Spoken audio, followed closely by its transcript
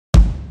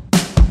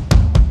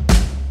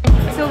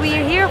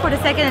we're here for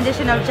the second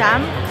edition of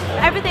Jam.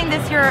 Everything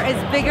this year is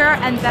bigger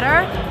and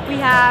better. We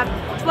have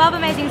 12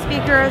 amazing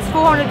speakers,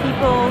 400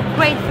 people,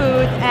 great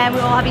food, and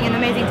we're all having an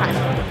amazing time.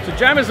 So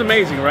Jam is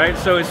amazing, right?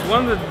 So it's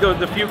one of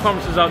the few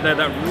conferences out there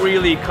that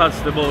really cuts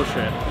the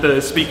bullshit.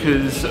 The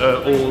speakers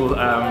are all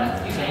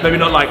maybe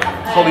not like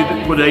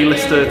Hollywood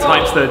A-lister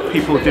types, they're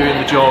people doing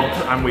the job,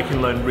 and we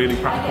can learn really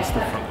practical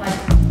stuff from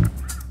them.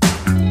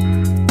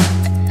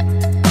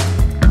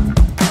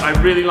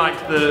 I really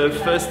liked the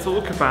first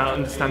talk about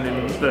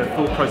understanding the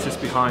thought process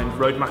behind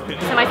road mapping.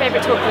 So my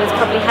favourite talk was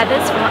probably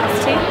Heather's from Us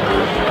Too,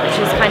 which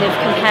was kind of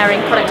comparing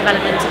product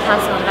development to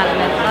personal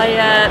development.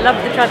 I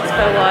loved the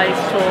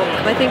TransferWise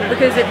talk, I think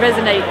because it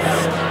resonates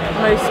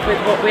most with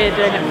what we're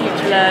doing at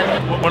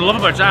FutureLearn. What I love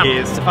about Jam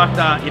is the fact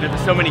that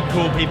there's so many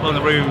cool people in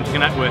the room to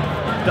connect with.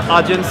 The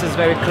audience is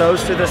very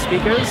close to the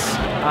speakers,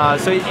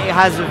 so it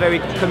has a very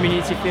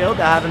community feel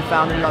that I haven't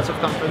found in lots of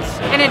conferences.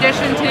 In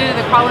addition to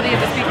the quality of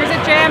the speakers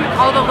at Jam,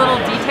 all the little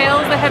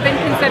details that have been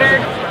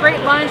considered, great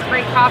lunch,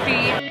 great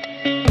coffee.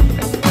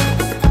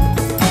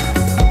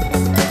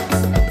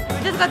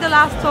 We just got the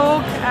last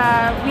talk.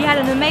 We had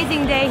an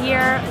amazing day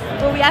here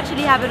where we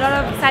actually have a lot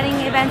of exciting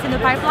events in the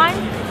pipeline.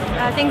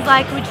 Things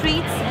like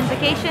retreats and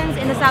vacations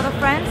in the south of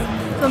France.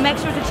 So make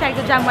sure to check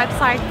the Jam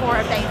website for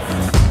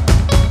updates.